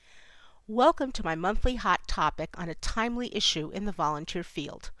Welcome to my monthly hot topic on a timely issue in the volunteer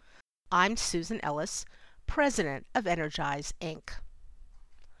field. I'm Susan Ellis, President of Energize, Inc.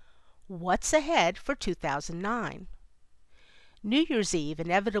 What's ahead for 2009? New Year's Eve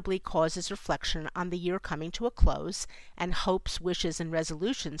inevitably causes reflection on the year coming to a close and hopes, wishes, and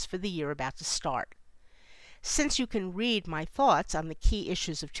resolutions for the year about to start. Since you can read my thoughts on the key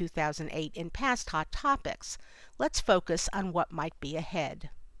issues of 2008 in past hot topics, let's focus on what might be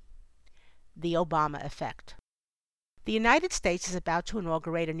ahead. The Obama effect. The United States is about to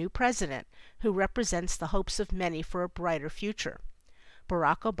inaugurate a new president who represents the hopes of many for a brighter future.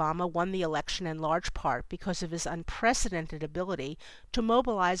 Barack Obama won the election in large part because of his unprecedented ability to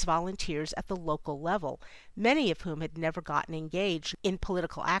mobilize volunteers at the local level, many of whom had never gotten engaged in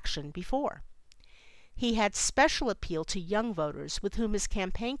political action before. He had special appeal to young voters with whom his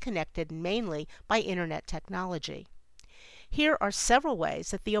campaign connected mainly by internet technology. Here are several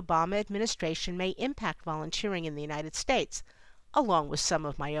ways that the Obama administration may impact volunteering in the United States, along with some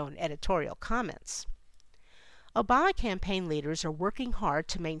of my own editorial comments. Obama campaign leaders are working hard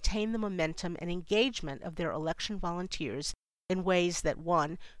to maintain the momentum and engagement of their election volunteers in ways that,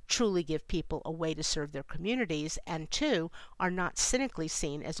 1, truly give people a way to serve their communities, and 2, are not cynically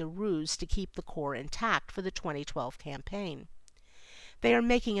seen as a ruse to keep the core intact for the 2012 campaign. They are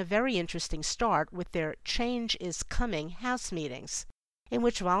making a very interesting start with their Change is Coming House meetings, in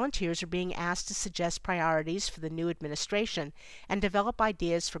which volunteers are being asked to suggest priorities for the new administration and develop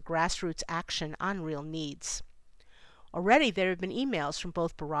ideas for grassroots action on real needs. Already there have been emails from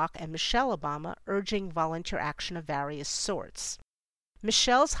both Barack and Michelle Obama urging volunteer action of various sorts.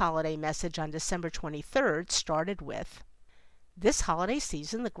 Michelle's holiday message on December 23rd started with, "This holiday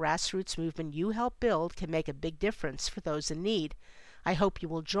season, the grassroots movement you help build can make a big difference for those in need. I hope you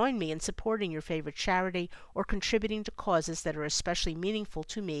will join me in supporting your favorite charity or contributing to causes that are especially meaningful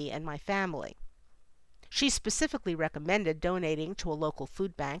to me and my family." She specifically recommended donating to a local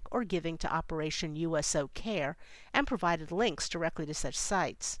food bank or giving to Operation USO Care and provided links directly to such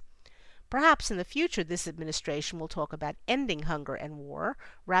sites. Perhaps in the future this administration will talk about ending hunger and war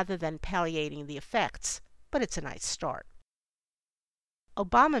rather than palliating the effects, but it's a nice start.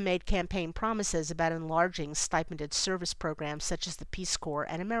 Obama made campaign promises about enlarging stipended service programs such as the Peace Corps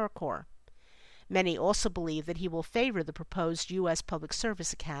and AmeriCorps. Many also believe that he will favor the proposed U.S. Public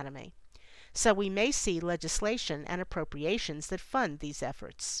Service Academy. So we may see legislation and appropriations that fund these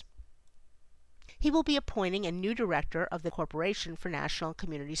efforts. He will be appointing a new director of the Corporation for National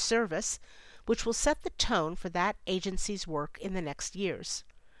Community Service, which will set the tone for that agency's work in the next years.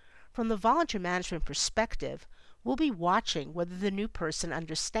 From the volunteer management perspective, we'll be watching whether the new person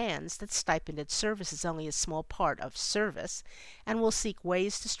understands that stipended service is only a small part of service, and will seek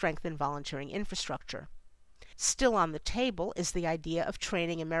ways to strengthen volunteering infrastructure. Still on the table is the idea of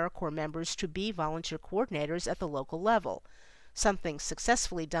training AmeriCorps members to be volunteer coordinators at the local level, something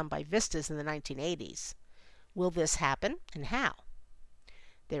successfully done by Vistas in the 1980s. Will this happen, and how?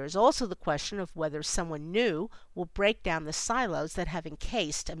 There is also the question of whether someone new will break down the silos that have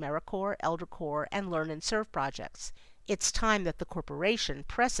encased AmeriCorps, ElderCorps, and Learn and Serve projects. It's time that the corporation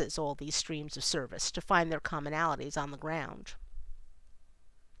presses all these streams of service to find their commonalities on the ground.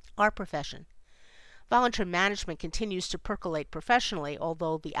 Our profession. Volunteer management continues to percolate professionally,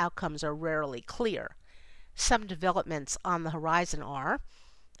 although the outcomes are rarely clear. Some developments on the horizon are: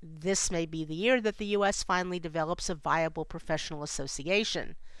 this may be the year that the U.S. finally develops a viable professional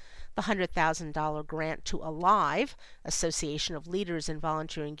association. The $100,000 grant to ALIVE, Association of Leaders in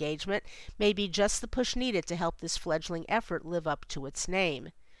Volunteer Engagement, may be just the push needed to help this fledgling effort live up to its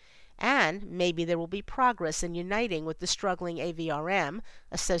name. And maybe there will be progress in uniting with the struggling AVRM,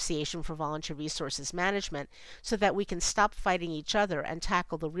 Association for Volunteer Resources Management, so that we can stop fighting each other and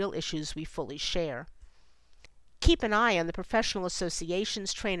tackle the real issues we fully share. Keep an eye on the professional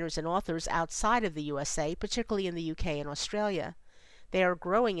associations, trainers, and authors outside of the USA, particularly in the UK and Australia. They are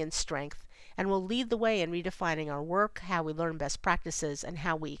growing in strength and will lead the way in redefining our work, how we learn best practices, and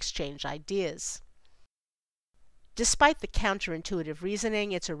how we exchange ideas. Despite the counterintuitive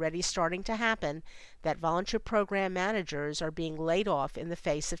reasoning, it's already starting to happen that volunteer program managers are being laid off in the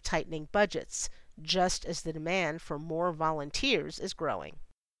face of tightening budgets, just as the demand for more volunteers is growing.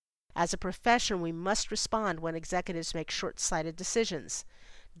 As a profession, we must respond when executives make short-sighted decisions.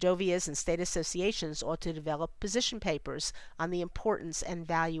 Dovias and state associations ought to develop position papers on the importance and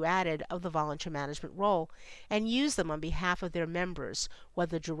value added of the volunteer management role and use them on behalf of their members,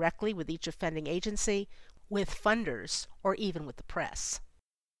 whether directly with each offending agency, with funders, or even with the press.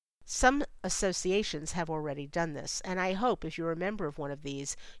 Some associations have already done this, and I hope if you're a member of one of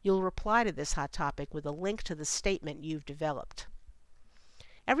these, you'll reply to this hot topic with a link to the statement you've developed.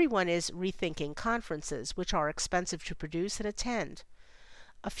 Everyone is rethinking conferences, which are expensive to produce and attend.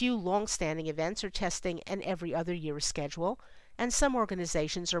 A few long-standing events are testing an every other year schedule, and some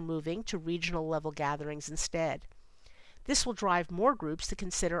organizations are moving to regional level gatherings instead. This will drive more groups to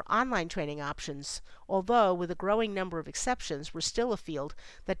consider online training options, although with a growing number of exceptions, we're still a field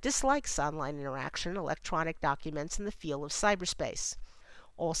that dislikes online interaction, electronic documents, and the feel of cyberspace.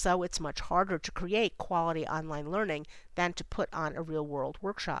 Also, it's much harder to create quality online learning than to put on a real-world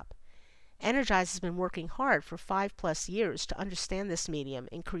workshop. Energize has been working hard for 5+ years to understand this medium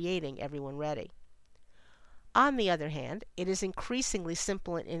in creating Everyone Ready. On the other hand, it is increasingly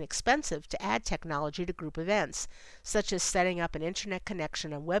simple and inexpensive to add technology to group events, such as setting up an internet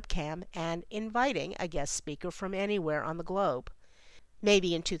connection and webcam and inviting a guest speaker from anywhere on the globe.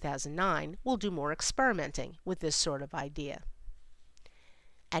 Maybe in 2009, we'll do more experimenting with this sort of idea.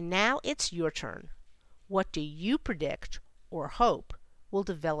 And now it's your turn. What do you predict or hope will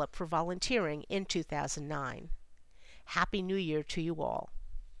develop for volunteering in 2009? Happy New Year to you all.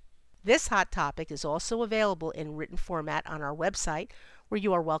 This hot topic is also available in written format on our website, where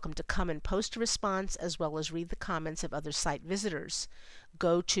you are welcome to come and post a response as well as read the comments of other site visitors.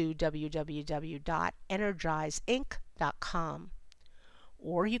 Go to www.energizeinc.com.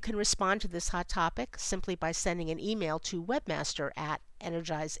 Or you can respond to this hot topic simply by sending an email to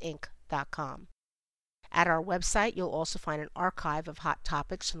webmaster@energizeinc.com. At our website, you'll also find an archive of hot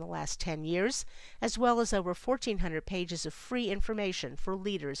topics from the last 10 years, as well as over 1,400 pages of free information for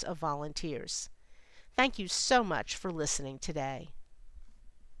leaders of volunteers. Thank you so much for listening today.